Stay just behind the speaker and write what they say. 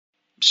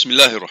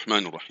Bismillahir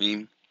Rahmanir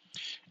Rahim.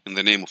 In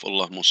the name of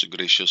Allah, most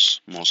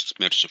gracious, most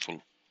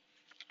merciful.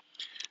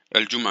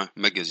 Al Jum'ah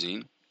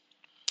Magazine,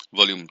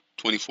 Volume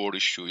 24,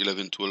 Issue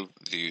 1112,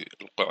 the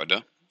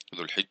Al-Qa'dah,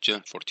 Dhul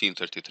Hijjah,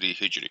 1433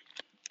 Hijri.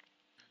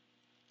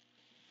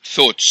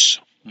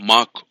 Thoughts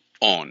mark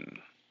on.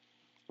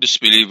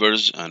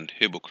 Disbelievers and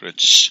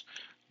hypocrites,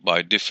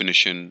 by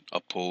definition,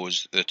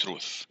 oppose the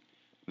truth.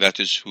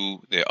 That is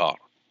who they are.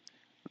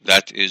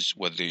 That is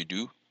what they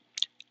do,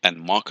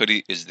 and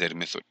mockery is their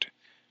method.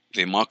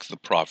 They mock the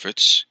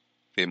prophets,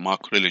 they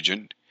mock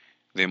religion,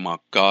 they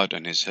mock God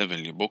and His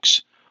heavenly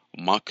books.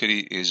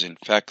 Mockery is in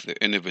fact the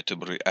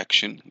inevitable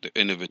reaction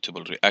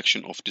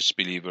of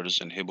disbelievers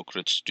and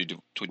hypocrites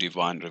to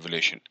divine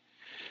revelation.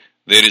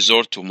 They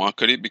resort to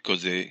mockery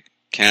because they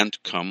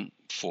can't come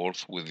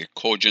forth with a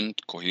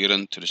cogent,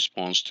 coherent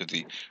response to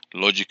the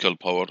logical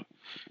power,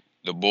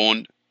 the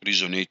bone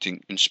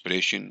resonating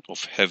inspiration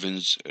of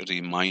heaven's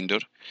reminder,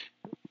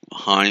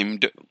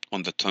 hymned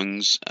on the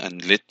tongues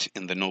and lit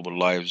in the noble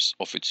lives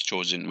of its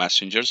chosen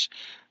messengers,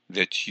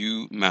 that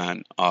you,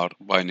 man, are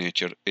by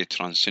nature a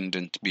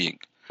transcendent being.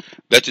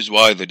 That is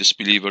why the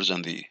disbelievers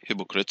and the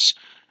hypocrites,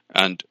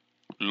 and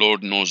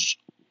Lord knows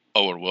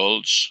our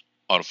worlds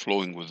are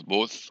flowing with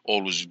both, have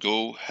always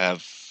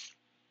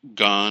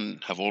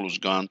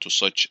gone to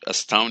such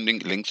astounding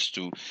lengths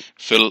to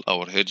fill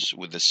our heads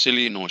with the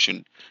silly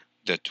notion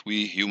that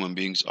we human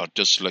beings are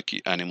just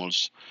lucky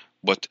animals,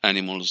 but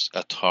animals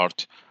at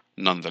heart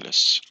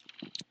nonetheless.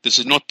 This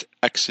is not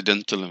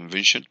accidental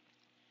invention.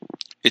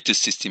 It is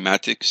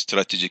systematic,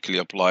 strategically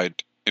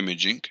applied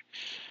imaging.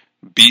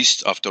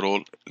 Beasts, after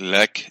all,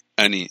 lack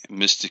any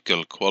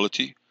mystical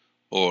quality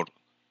or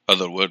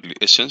otherworldly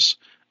essence,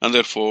 and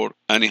therefore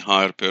any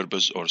higher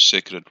purpose or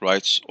sacred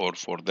rights, or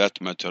for that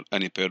matter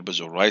any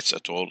purpose or rights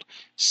at all,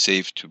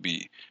 safe to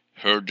be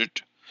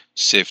herded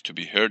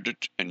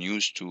and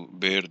used to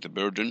bear the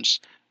burdens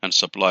and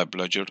supply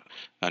pleasure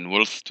and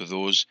wealth to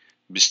those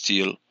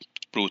bestial,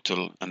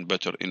 brutal, and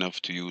better enough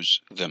to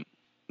use them.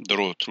 The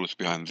raw truth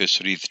behind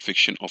this wreathed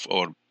fiction of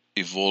our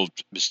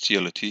evolved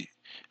bestiality,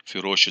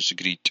 ferocious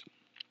greed.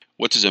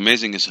 What is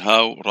amazing is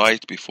how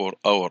right before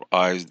our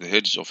eyes the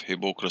heads of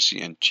hypocrisy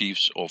and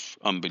chiefs of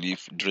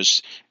unbelief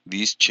dress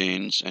these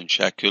chains and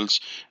shackles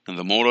in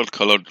the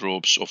moral-colored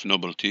robes of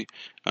nobility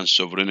and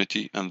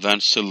sovereignty, and then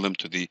sell them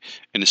to the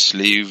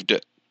enslaved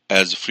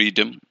as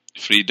freedom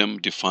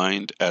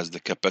defined as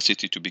the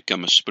capacity to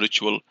become a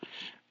spiritual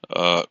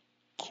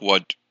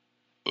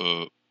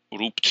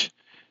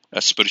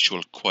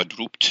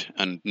quadruped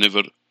and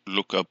never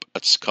look up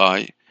at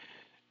sky.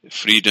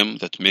 Freedom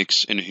that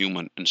makes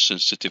inhuman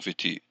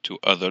insensitivity to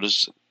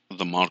others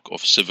the mark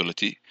of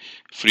civility.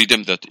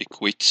 Freedom that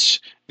equates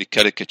the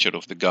caricature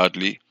of the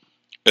godly,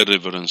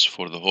 irreverence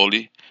for the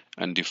holy,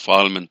 and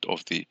defilement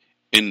of the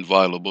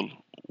inviolable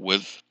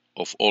with,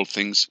 of all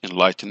things,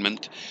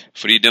 enlightenment.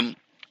 Freedom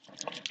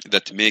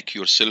that make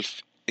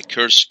yourself a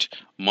cursed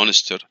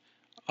monster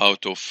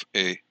out of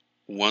a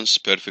once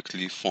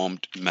perfectly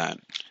formed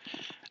man.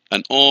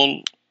 And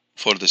all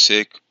for the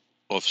sake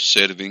of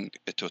serving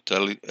a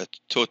totally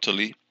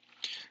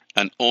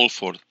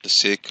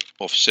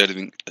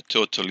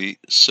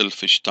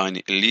selfish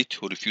tiny elite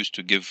who refuse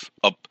to give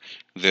up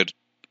their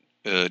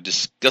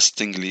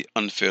disgustingly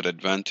unfair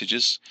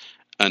advantages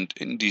and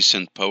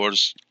indecent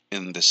powers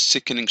in the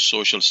sickening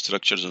social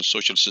structures and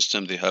social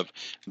system they have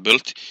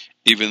built,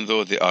 even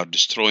though they are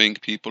destroying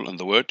people and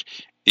the world,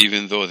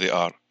 even though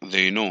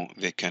they know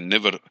they can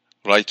never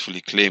rightfully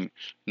claim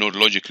nor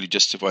logically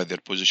justify their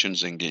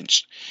positions and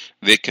gains.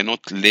 They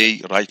cannot lay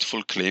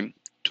rightful claim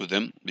to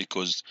them,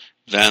 because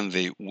then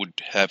they would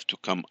have to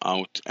come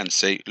out and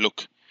say,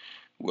 look,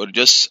 we're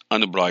just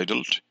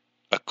unbridled,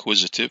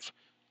 acquisitive,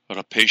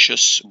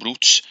 rapacious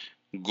brutes,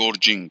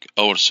 gorging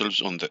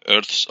ourselves on the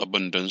earth's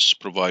abundance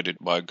provided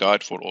by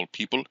God for all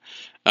people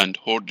and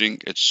hoarding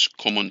its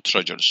common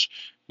treasures.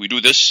 We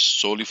do this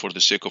solely for the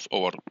sake of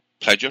our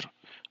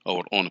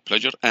own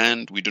pleasure,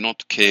 and we do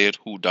not care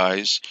who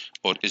dies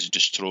or is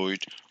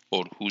destroyed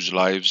or whose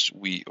lives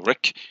we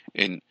wreck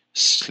in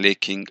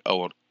slaking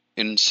our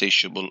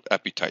insatiable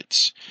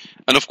appetites.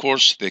 And of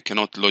course, they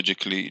cannot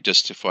logically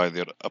justify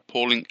their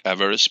appalling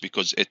avarice,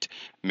 because it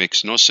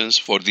makes no sense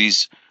for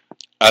these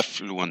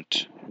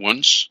affluent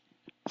ones,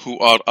 who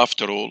are,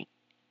 after all,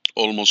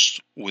 almost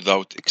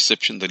without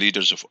exception, the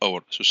leaders of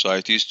our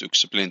societies, to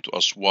explain to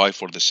us why,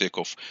 for the sake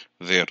of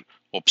their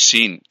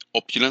obscene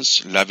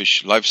opulence,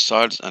 lavish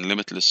lifestyles, and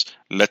limitless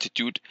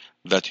latitude,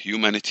 that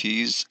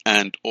humanity's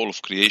and all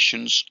of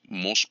creation's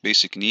most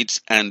basic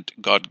needs and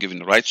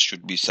God-given rights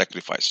should be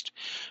sacrificed.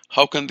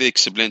 How can they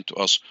explain to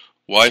us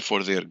why,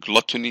 for their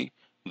gluttony,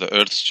 the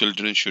earth's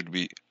children should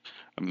be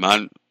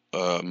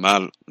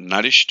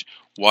malnourished?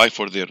 Why,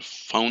 for their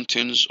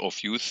fountains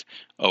of youth,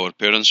 our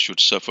parents should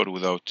suffer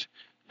without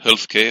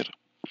health care?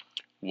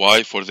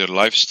 Why, for their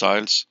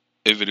lifestyles,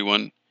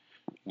 everyone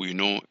we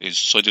know is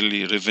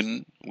suddenly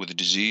riven with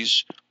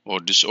disease or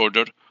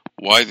disorder?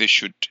 Why they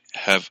should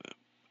have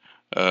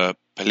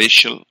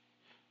palatial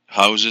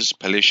houses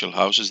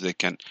they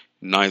can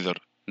neither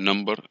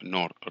number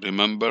nor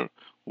remember,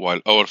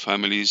 while our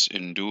families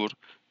endure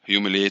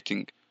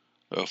humiliating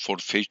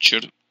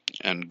forfeiture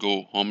and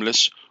go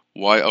homeless,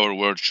 why our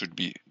world should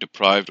be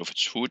deprived of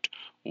its food,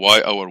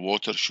 why our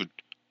water should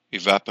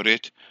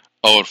evaporate,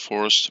 our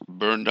forests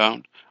burn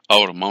down,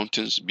 our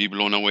mountains be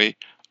blown away,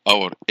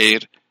 our air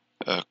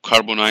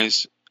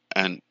carbonize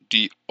and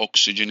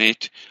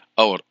deoxygenate,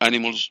 our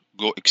animals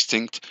go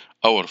extinct,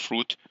 our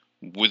fruit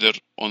wither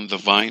on the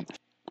vine,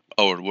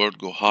 our world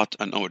go hot,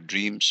 and our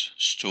dreams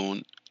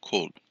stone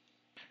cold.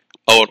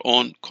 Our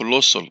own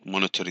colossal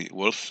monetary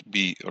wealth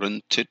be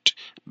rented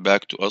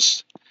back to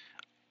us,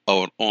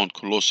 our own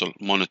colossal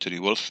monetary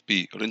wealth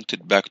be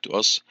rented back to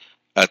us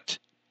at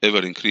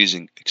ever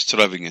increasing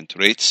extravagant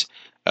rates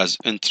as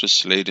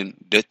interest laden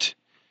debt,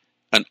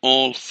 and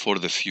all for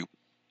the few.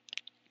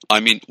 I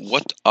mean,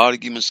 what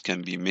arguments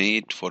can be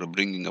made for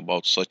bringing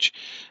about such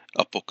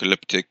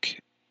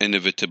apocalyptic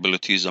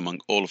inevitabilities among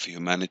all of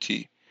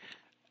humanity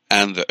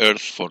and the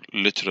earth for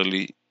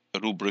literally a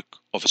rubric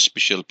of a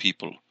special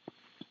people?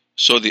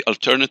 So the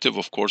alternative,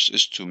 of course,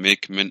 is to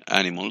make men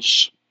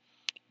animals,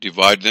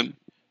 divide them,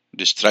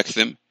 distract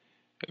them,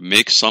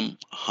 make some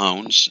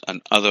hounds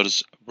and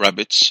others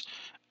rabbits,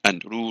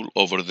 and rule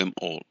over them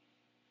all.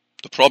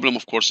 The problem,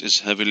 of course, is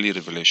heavenly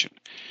revelation.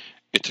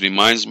 It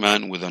reminds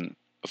man with an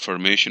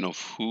affirmation of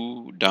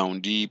who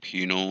down deep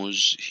he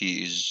knows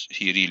he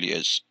really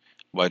is,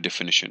 by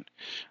definition.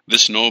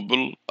 This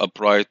noble,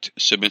 upright,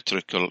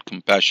 symmetrical,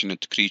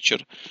 compassionate creature,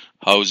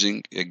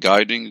 housing a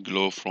guiding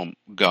glow from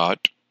God,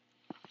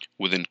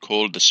 within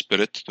called the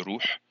Spirit, the Ruh.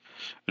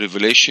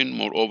 Revelation,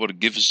 moreover,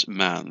 gives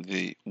man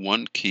the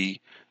one key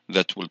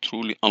that will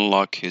truly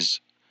unlock his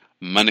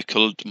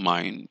manacled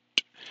mind,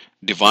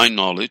 divine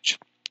knowledge.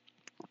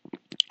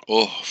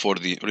 Oh, for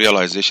the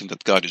realization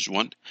that God is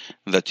one,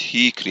 that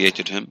He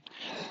created him,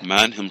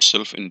 man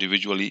himself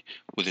individually,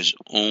 with his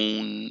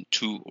own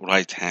two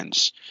right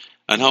hands.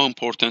 And how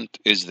important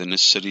is the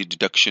necessary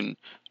deduction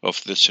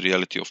of this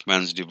reality of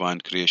man's divine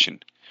creation.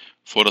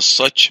 For as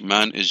such,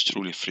 man is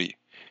truly free.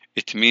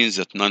 It means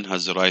that none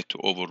has the right to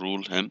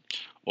overrule him,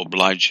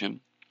 oblige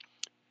him,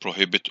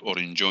 prohibit or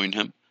enjoin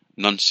him,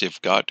 none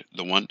save God,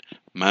 the one,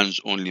 man's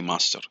only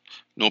master.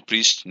 No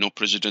priest, no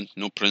president,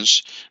 no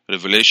prince.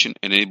 Revelation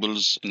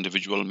enables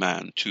individual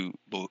man to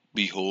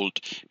behold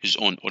his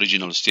own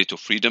original state of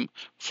freedom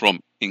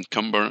from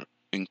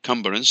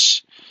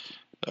encumbrance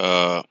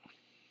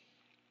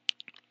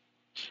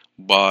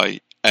by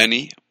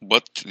any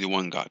but the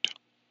one God.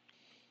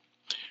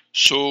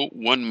 So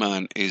one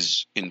man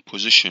is in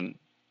possession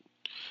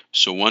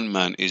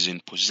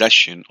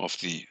of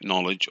the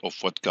knowledge of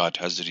what God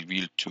has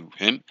revealed to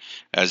him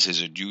as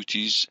his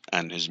duties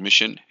and his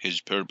mission,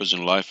 his purpose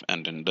in life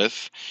and in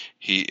death.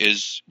 He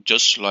is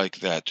just like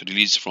that,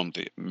 released from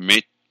the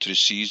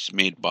matrices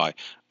made by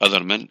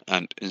other men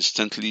and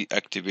instantly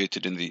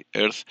activated in the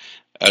earth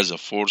as a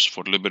force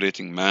for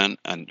liberating man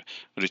and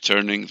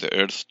returning the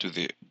earth to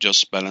the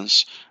just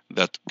balance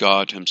that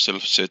God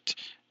himself set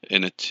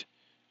in it,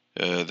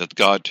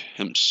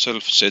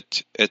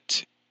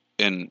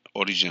 in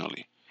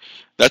originally.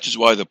 That is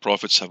why the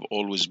prophets have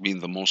always been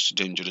the most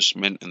dangerous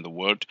men in the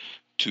world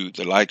to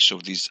the likes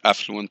of these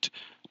affluent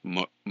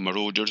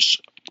marauders,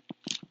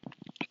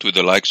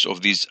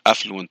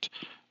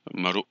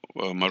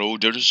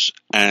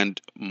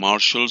 and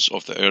marshals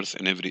of the earth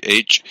in every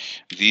age,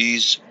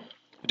 these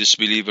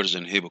disbelievers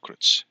and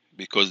hypocrites,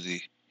 because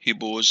the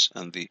Hebrews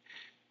and the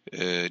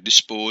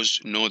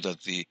disposed know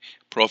that the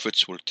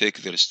prophets will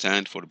take their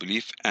stand for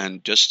belief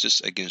and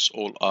justice against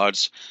all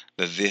odds,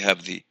 that they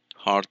have the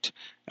heart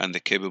and the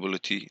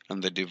capability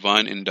and the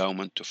divine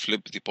endowment to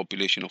flip the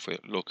population of a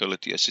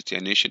locality, a city,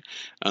 a nation,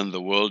 and the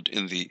world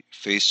in the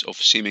face of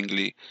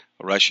seemingly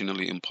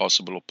rationally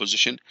impossible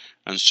opposition,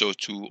 and so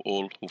too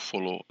all who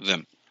follow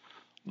them.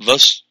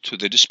 Thus, to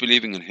the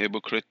disbelieving and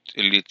hypocrite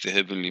elite, the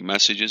heavenly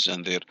messages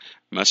and their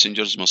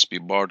messengers must be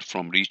barred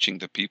from reaching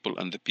the people,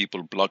 and the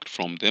people blocked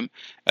from them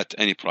at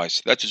any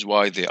price. That is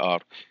why they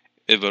are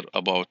ever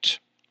about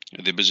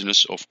the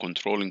business of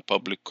controlling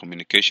public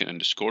communication and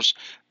discourse.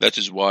 That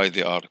is why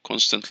they are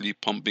constantly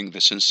pumping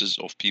the senses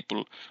of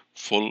people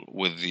full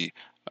with the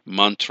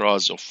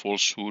mantras of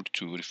falsehood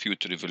to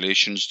refute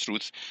revelation's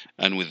truth,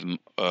 and with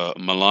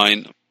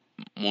malign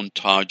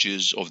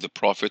montages of the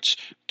prophets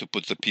to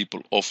put the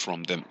people off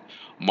from them.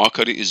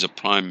 Mockery is a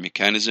prime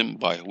mechanism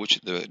by which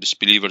the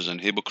disbelievers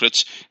and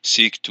hypocrites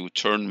seek to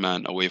turn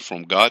man away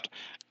from God,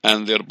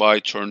 and thereby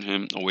turn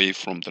him away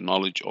from the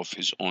knowledge of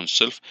his own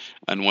self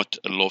and what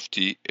a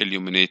lofty,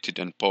 illuminated,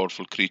 and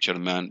powerful creature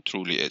man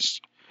truly is.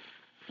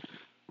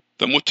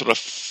 The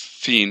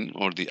mutrafin,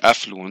 or the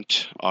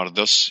affluent, are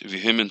thus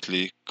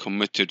vehemently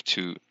committed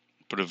to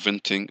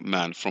preventing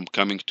man from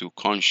coming to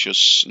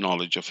conscious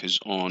knowledge of his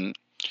own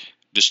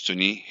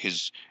destiny,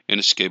 his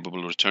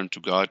inescapable return to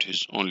God,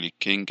 his only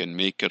King and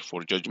Maker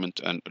for judgment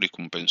and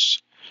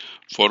recompense.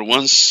 For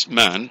once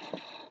man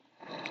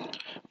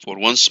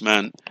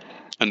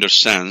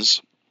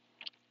understands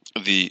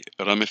the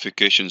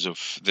ramifications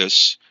of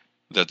this,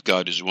 that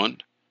God is one,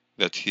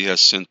 that He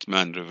has sent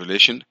man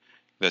revelation,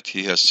 that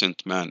he has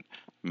sent man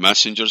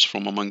messengers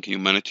from among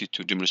humanity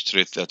to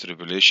demonstrate that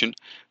revelation,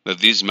 that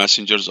these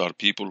messengers are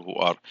people who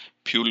are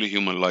purely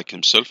human like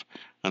himself,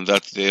 and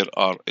that there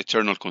are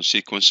eternal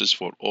consequences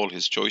for all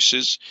his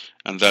choices,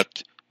 and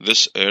that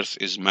this earth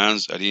is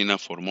man's arena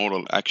for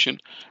moral action,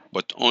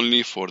 but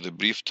only for the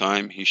brief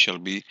time he shall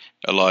be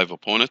alive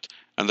upon it,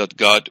 and that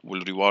God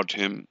will reward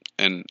him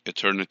in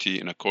eternity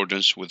in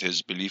accordance with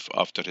his belief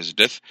after his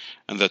death,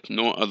 and that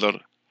no other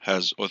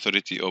has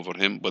authority over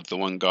him but the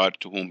one God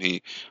to whom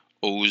he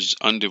owes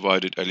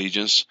undivided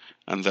allegiance,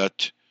 and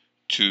that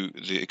to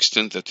the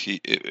extent that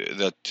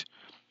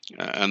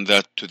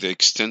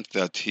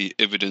he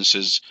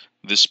evidences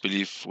this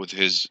belief with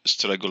his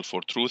struggle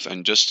for truth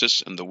and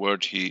justice in the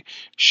word, he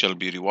shall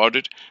be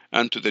rewarded,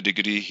 and to the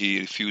degree he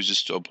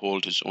refuses to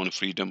uphold his own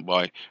freedom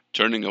by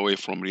turning away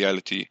from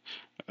reality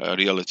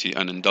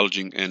and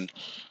indulging in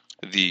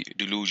the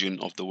delusion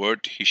of the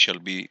word, he shall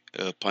be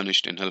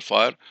punished in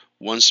hellfire.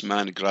 Once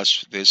man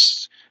grasps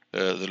this,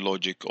 the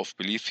logic of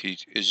belief, he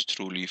is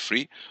truly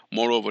free.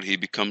 Moreover, he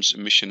becomes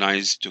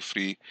missionized to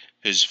free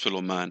his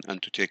fellow man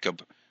and to take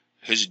up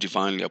his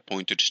divinely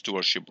appointed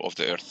stewardship of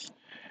the earth.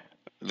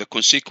 The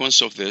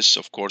consequence of this,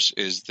 of course,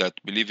 is that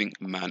believing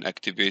man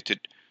activated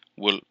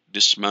will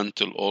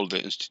dismantle all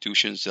the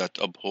institutions that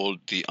uphold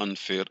the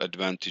unfair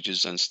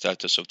advantages and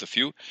status of the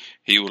few.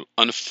 He will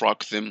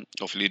unfrock them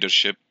of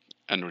leadership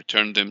and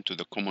return them to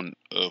the common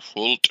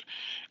fold,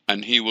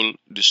 and he will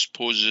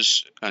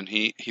dispossess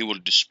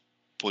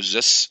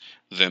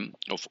them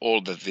of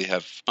all that they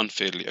have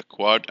unfairly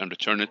acquired and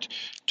return it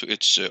to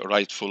its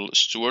rightful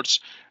stewards,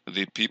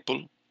 the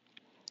people.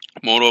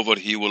 Moreover,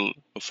 he will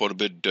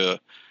forbid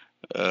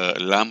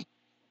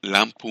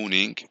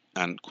lampooning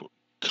and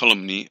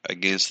calumny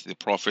against the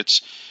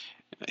prophets.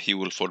 He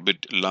will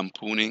forbid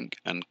lampooning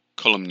and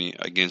calumny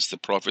against the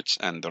prophets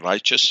and the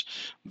righteous.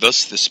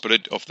 Thus, the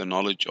spread of the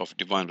knowledge of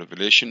divine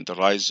revelation, the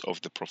rise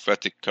of the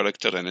prophetic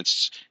character and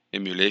its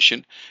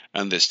emulation,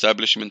 and the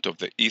establishment of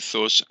the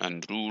ethos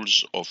and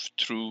rules of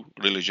true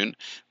religion,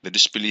 the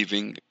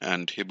disbelieving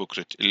and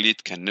hypocrite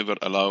elite can never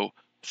allow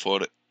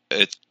for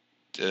it.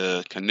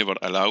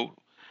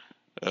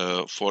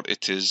 For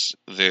it is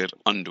their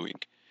undoing.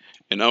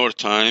 In our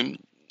time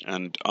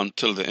and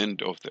until the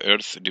end of the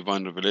earth,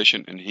 divine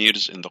revelation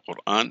inheres in the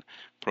Quran,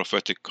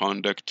 prophetic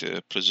conduct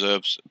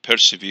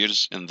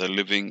perseveres in the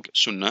living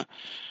Sunnah,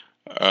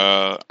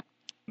 the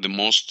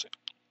most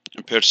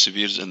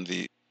perseveres in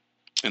the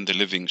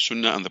living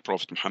Sunnah and the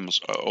Prophet Muhammad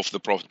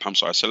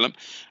ﷺ,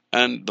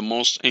 and the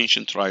most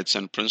ancient rites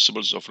and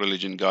principles of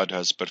religion God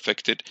has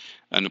perfected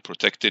and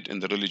protected in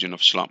the religion of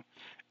Islam.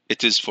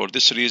 It is for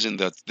this reason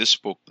that this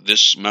book,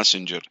 this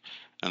messenger,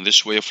 and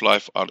this way of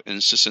life are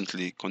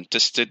incessantly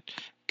contested,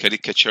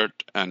 caricatured,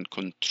 and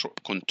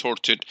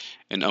contorted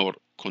in our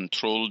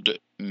controlled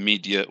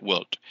media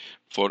world.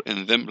 For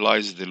in them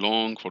lies the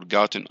long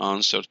forgotten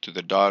answer to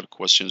the dark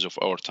questions of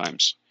our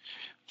times.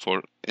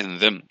 For in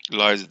them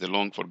lies the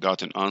long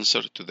forgotten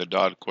answer to the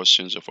dark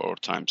questions of our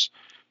times.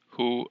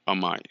 Who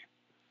am I?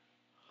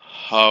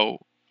 How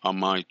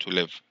am I to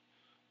live?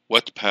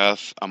 What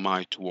path am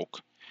I to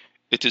walk?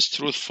 It is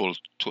truthful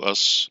to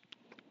us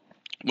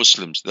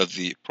Muslims that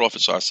the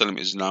Prophet ﷺ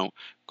is now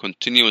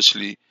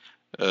continuously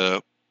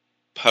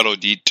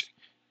parodied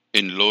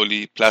in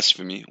lowly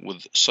blasphemy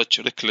with such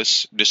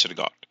reckless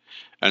disregard.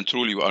 And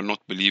truly we are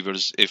not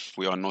believers if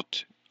we are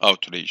not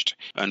outraged.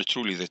 And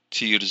truly the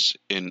tears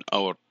in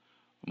our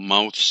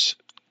mouths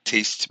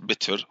taste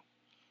bitter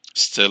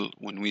still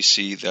when we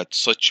see that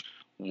such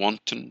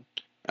wanton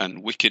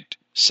and wicked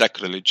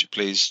sacrilege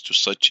plays to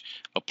such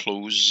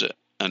applause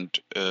and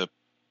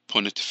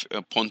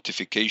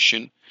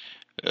pontification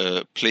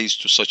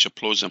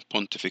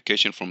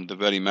from the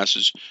very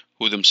masses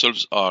who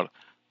themselves are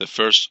the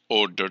first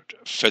ordered,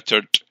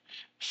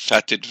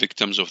 fatted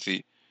victims of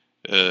the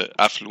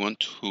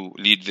affluent who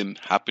lead them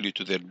happily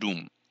to their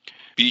doom.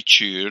 Be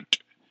cheered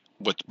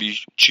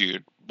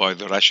by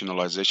the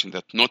rationalization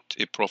that not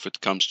a prophet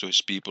comes to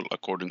his people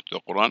according to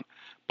the Quran,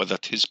 but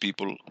that his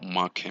people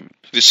mock him.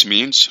 This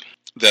means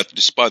that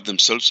despite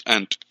themselves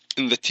and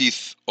in the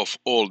teeth of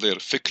all their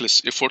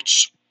feckless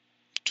efforts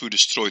to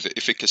destroy the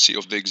efficacy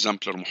of the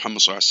exemplar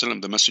Muhammad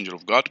ﷺ, the messenger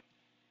of God,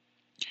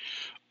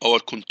 our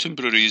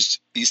contemporaries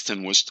East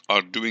and West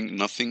are doing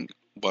nothing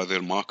by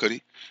their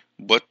mockery,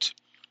 but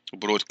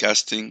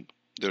broadcasting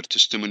their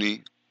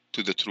testimony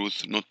to the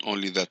truth, not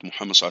only that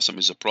Muhammad ﷺ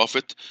is a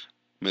prophet,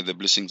 may the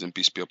blessings and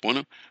peace be upon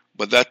him,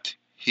 but that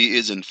he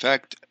is in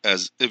fact,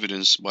 as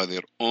evidenced by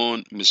their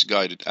own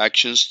misguided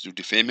actions to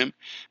defame him,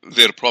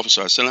 their Prophet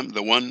ﷺ,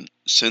 the one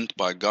sent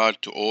by God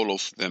to all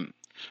of them.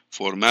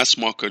 For mass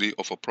mockery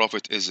of a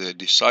prophet is a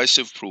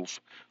decisive proof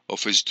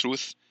of his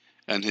truth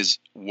and his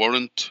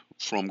warrant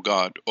from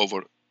God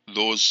over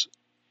those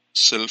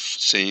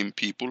self-same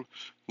people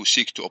who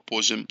seek to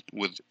oppose him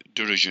with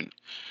derision.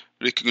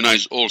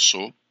 Recognize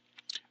also,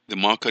 the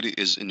mockery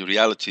is in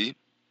reality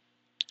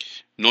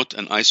not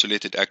an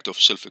isolated act of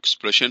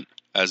self-expression,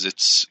 as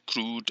its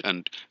crude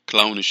and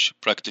clownish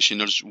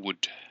practitioners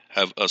would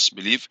have us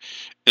believe.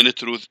 In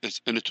truth,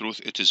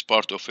 it is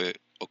part of a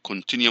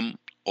continuum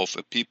of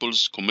a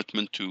people's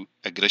commitment to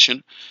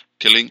aggression,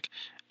 killing,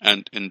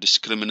 and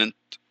indiscriminate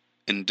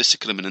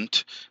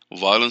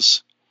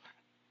violence,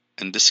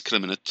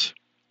 indiscriminate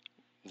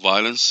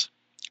violence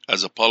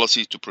as a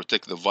policy to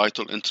protect the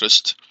vital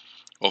interest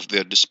of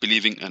their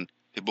disbelieving and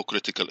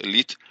hypocritical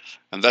elite,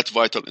 and that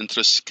vital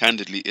interest,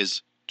 candidly,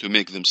 is to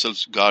make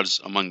themselves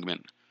gods among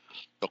men.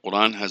 The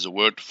Quran has a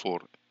word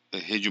for a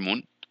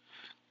hegemon.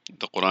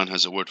 The Quran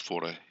has a word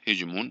for a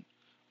hegemon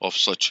of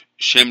such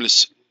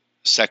shameless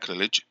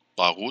sacrilege,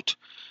 taghut,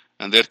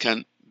 and there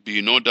can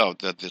be no doubt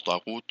that the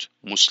taghut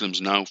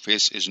Muslims now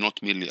face is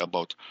not merely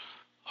about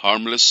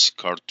harmless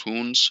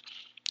cartoons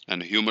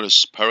and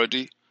humorous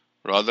parody.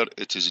 Rather,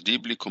 it is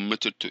deeply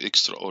committed to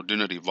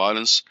extraordinary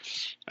violence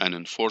and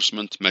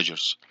enforcement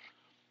measures.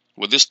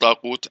 With this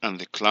taghut and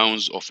the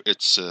clowns of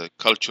its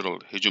cultural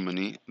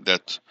hegemony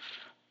that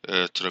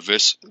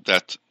travesty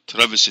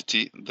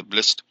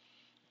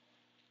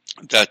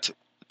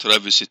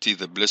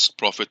the blessed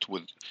prophet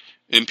with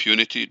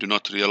impunity do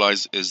not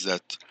realize is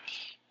that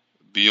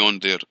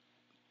beyond their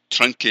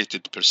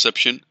truncated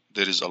perception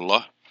there is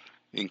Allah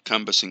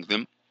encompassing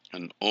them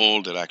and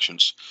all their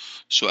actions.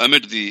 So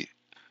amid the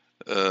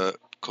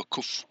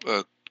cacophony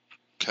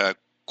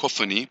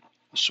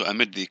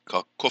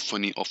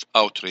of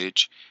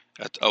outrage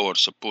at our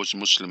supposed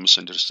Muslim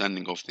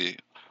misunderstanding of the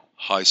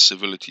high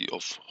civility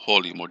of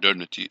holy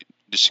modernity,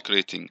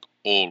 desecrating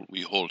all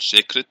we hold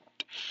sacred,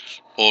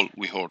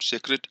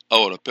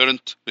 our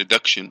apparent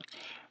reduction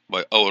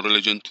by our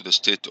religion to the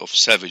state of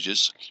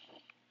savages,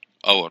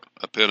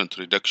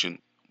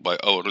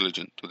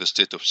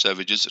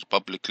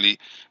 publicly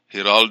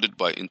heralded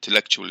by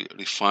intellectually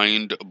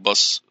refined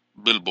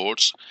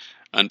billboards,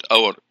 and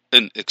our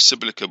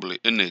inexplicably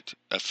innate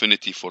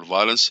affinity for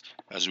violence,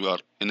 as we are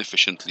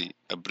inefficiently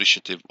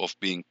appreciative of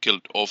being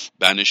killed off,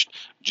 banished,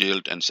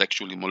 jailed, and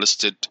sexually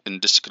molested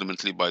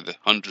indiscriminately by the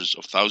hundreds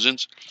of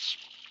thousands,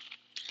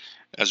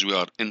 as we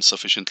are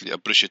insufficiently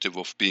appreciative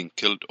of being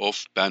killed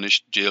off,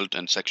 banished, jailed,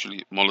 and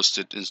sexually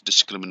molested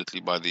indiscriminately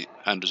by the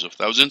hundreds of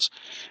thousands.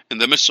 In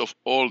the midst of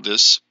all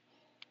this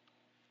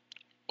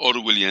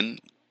Orwellian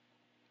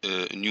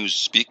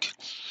newspeak,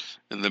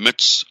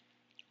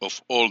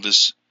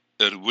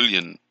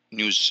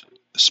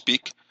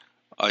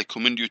 I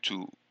commend you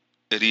to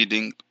a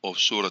reading of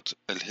Surah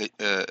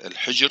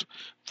Al-Hijr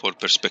for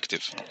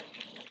perspective.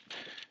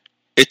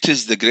 It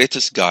is the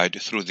greatest guide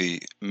through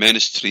the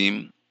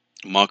mainstream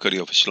mockery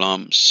of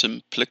Islam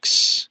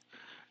simplex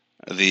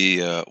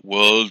the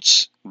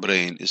world's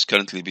brain is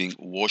currently being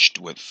washed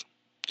with.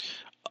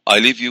 I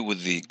leave you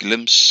with the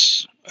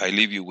glimpse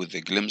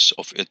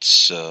of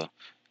its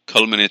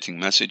culminating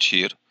message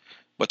here,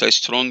 but I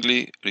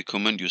strongly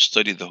recommend you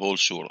study the whole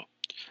surah.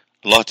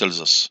 Allah tells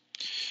us,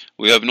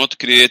 "We have not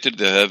created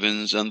the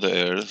heavens and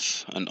the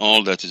earth and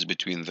all that is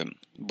between them,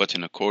 but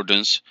in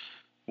accordance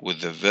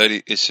with the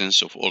very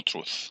essence of all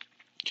truth.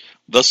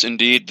 Thus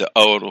indeed the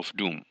hour of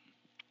doom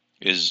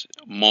is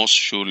most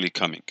surely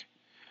coming.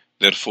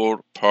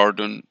 Therefore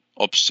pardon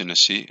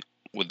obstinacy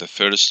with the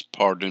first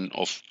pardon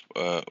of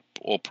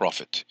O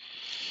Prophet.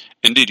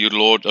 Indeed your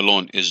Lord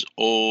alone is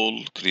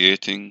all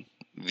creating,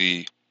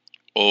 the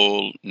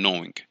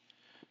all-knowing.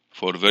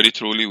 For very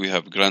truly we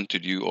have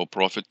granted you, O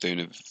Prophet,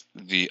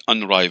 the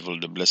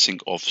unrivaled blessing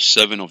of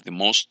 7 of the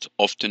most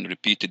often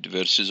repeated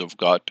verses of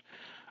God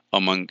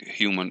among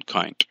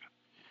humankind,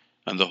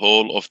 and the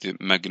whole of the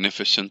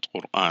magnificent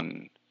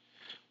Quran.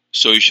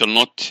 So you shall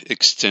not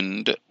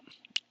extend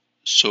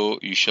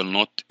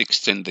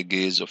the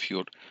gaze of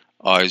your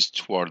eyes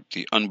toward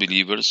the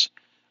unbelievers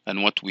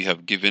and what we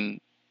have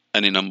given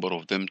any number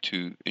of them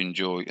to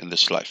enjoy in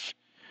this life,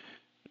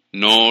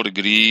 nor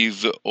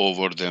grieve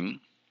over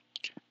them,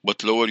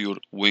 but lower your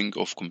wing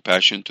of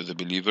compassion to the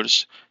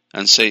believers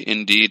and say,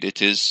 indeed it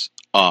is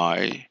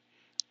I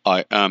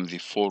am the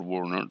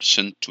forewarner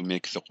sent to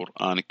make the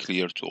Quran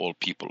clear to all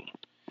people.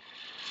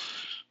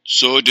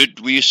 So did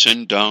we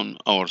send down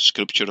our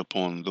scripture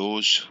upon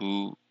those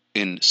who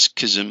in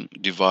schism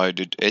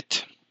divided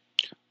it,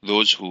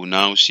 those who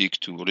now seek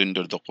to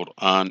render the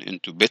Quran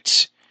into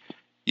bits.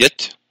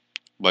 Yet,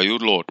 by your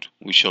Lord,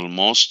 we shall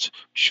most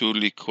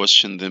surely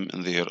question them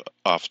in the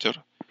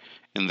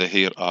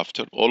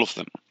hereafter, all of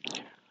them,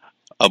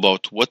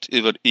 about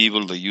whatever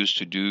evil they used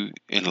to do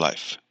in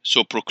life.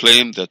 So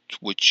proclaim that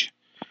which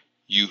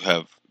you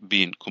have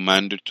been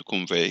commanded to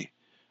convey,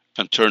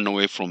 and turn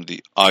away from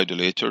the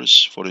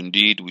idolaters, for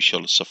indeed we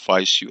shall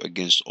suffice you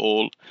against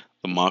all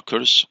the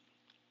mockers,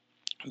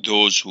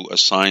 those who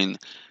assign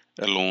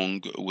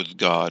along with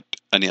God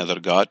any other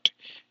God,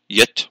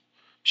 yet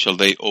shall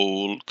they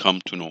all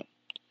come to know.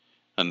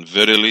 And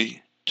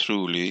very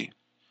truly,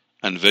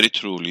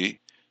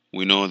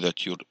 we know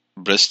that your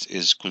breast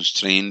is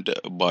constrained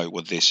by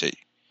what they say.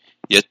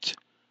 Yet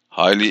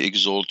highly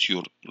exalt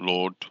your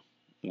Lord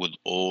with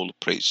all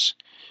praise,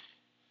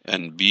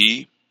 and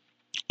be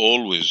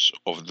always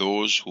of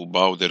those who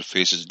bow their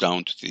faces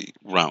down to the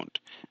ground,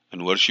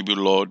 and worship your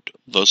Lord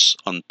thus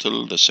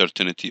until the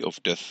certainty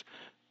of death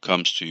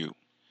comes to you.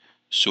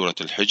 Surah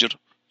Al-Hijr,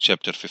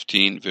 chapter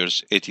 15,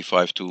 verse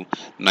 85 to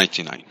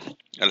 99.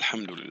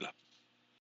 Alhamdulillah.